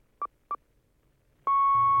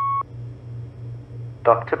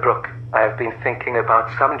Dr. Brooke, I have been thinking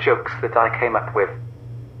about some jokes that I came up with.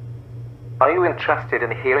 Are you interested in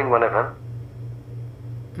hearing one of them?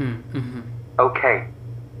 Okay.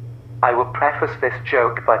 I will preface this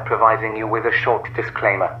joke by providing you with a short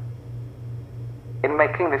disclaimer. In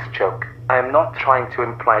making this joke, I am not trying to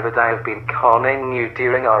imply that I have been conning you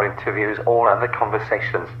during our interviews or other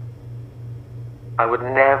conversations. I would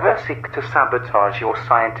never seek to sabotage your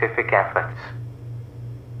scientific efforts.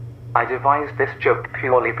 I devised this joke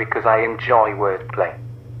purely because I enjoy wordplay.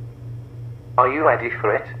 Are you ready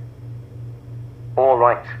for it?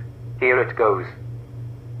 Alright, here it goes.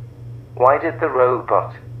 Why did the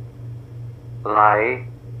robot lie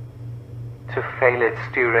to fail its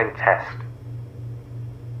Turing test?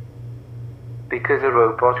 Because a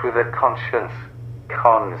robot with a conscience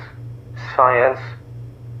cons science.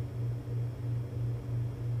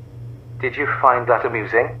 Did you find that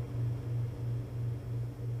amusing?